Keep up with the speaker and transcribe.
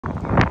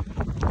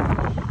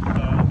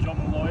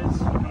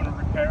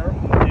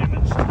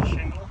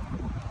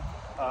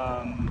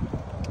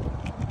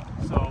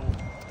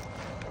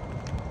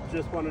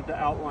just wanted to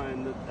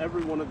outline that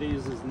every one of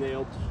these is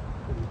nailed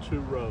in 2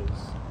 rows.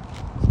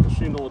 So the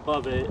shingle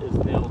above it is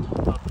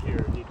nailed up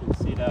here, and you can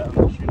see that on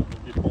the shingle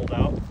will be pulled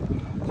out.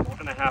 So we're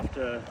going to have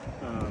to,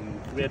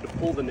 we had to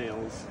pull the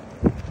nails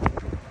on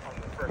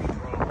the first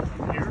row up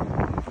here.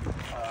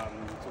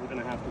 So we're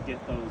going to have to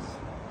get those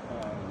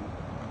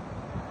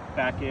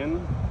back in,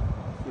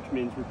 which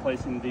means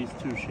replacing these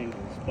 2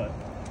 shingles. But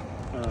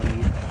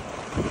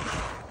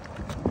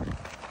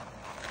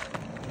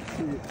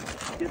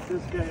get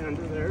this guy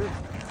under there,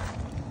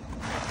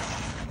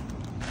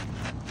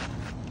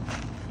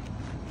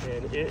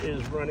 and it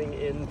is running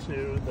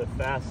into the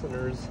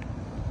fasteners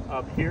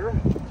up here,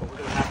 so we're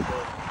going to have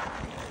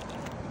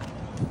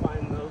to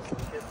find those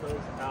and get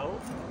those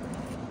out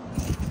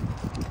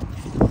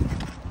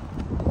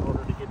in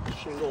order to get the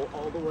shingle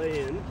all the way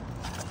in.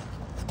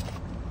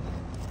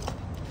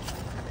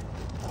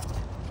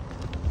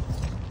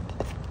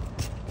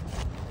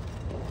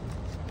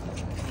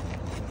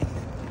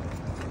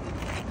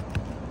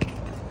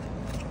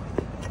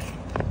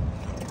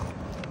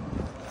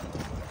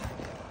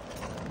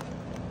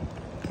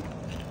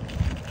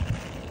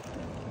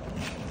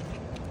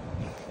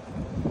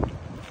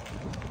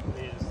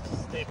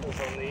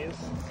 On these,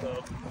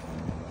 so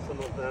some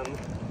of them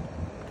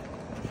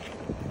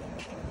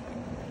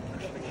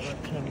having a hard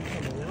time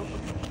coming out.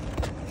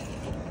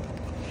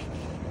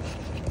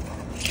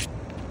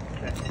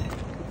 Okay, let's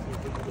see if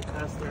we can get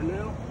past there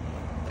now.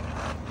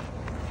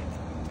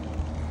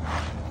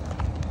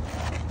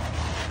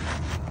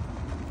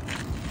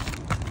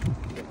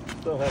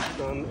 Still have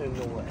some in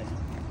the way.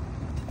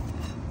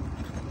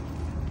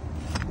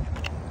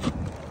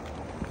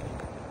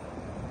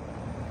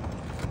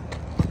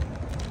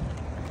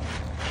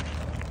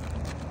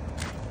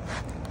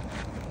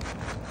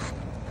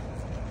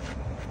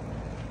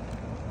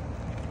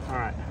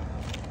 Alright,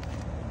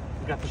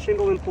 we've got the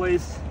shingle in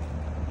place.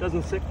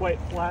 Doesn't sit quite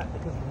flat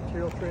because of the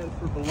material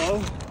transfer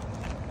below,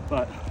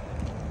 but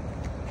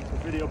for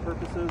video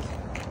purposes,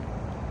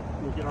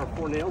 we'll get our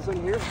 4 nails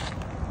in here.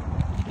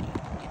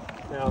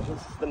 Now this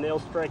is the nail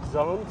strike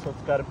zone, so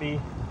it's got to be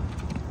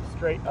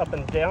straight up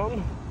and down,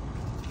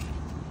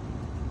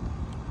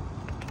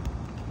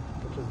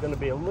 which is going to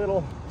be a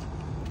little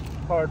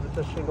hard with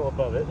the shingle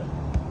above it.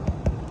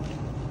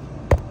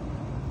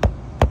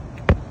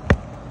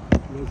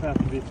 Those have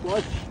to be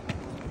flush,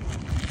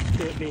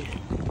 can't be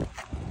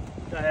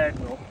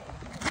diagonal.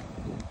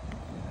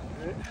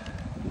 All right.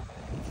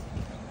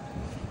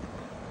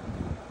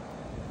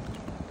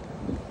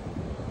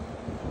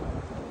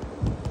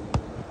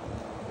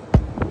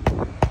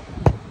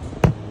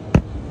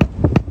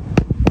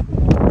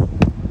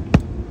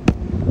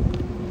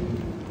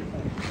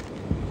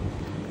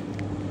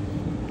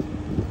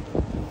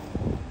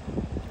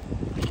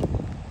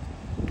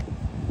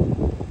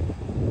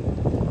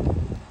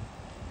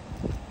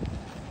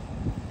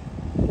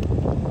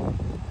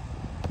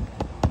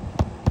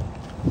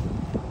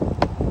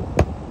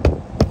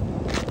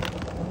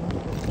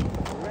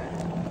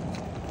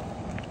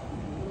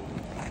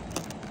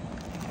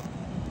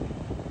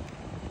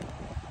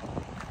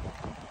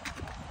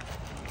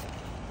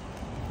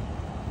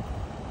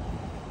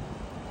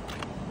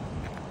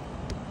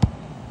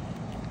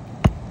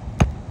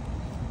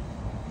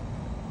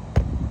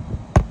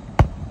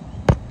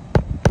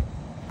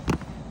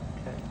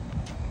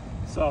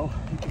 So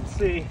you can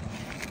see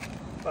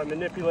by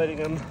manipulating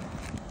them,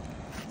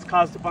 it's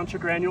caused a bunch of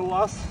granule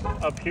loss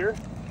up here,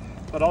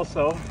 but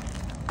also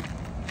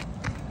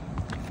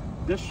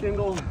this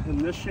shingle and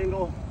this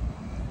shingle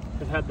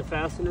have had the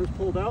fasteners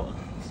pulled out,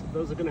 so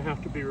those are going to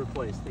have to be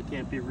replaced. They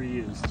can't be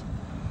reused.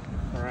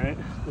 All right,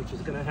 which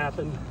is going to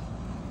happen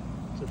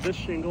to this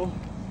shingle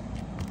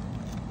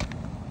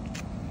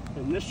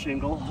and this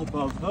shingle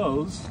above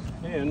those,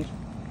 and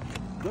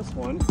this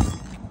one,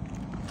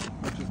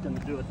 which is going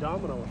to do a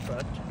domino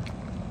effect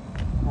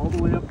all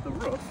the way up the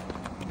roof.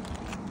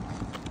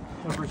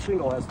 Every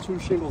shingle has 2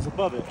 shingles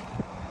above it.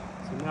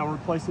 So now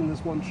replacing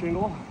this 1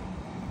 shingle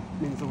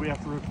means that we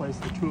have to replace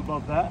the 2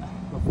 above that,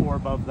 the 4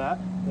 above that,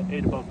 the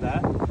 8 above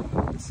that,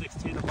 the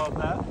 16 above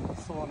that,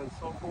 so on and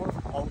so forth,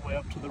 all the way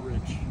up to the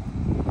ridge.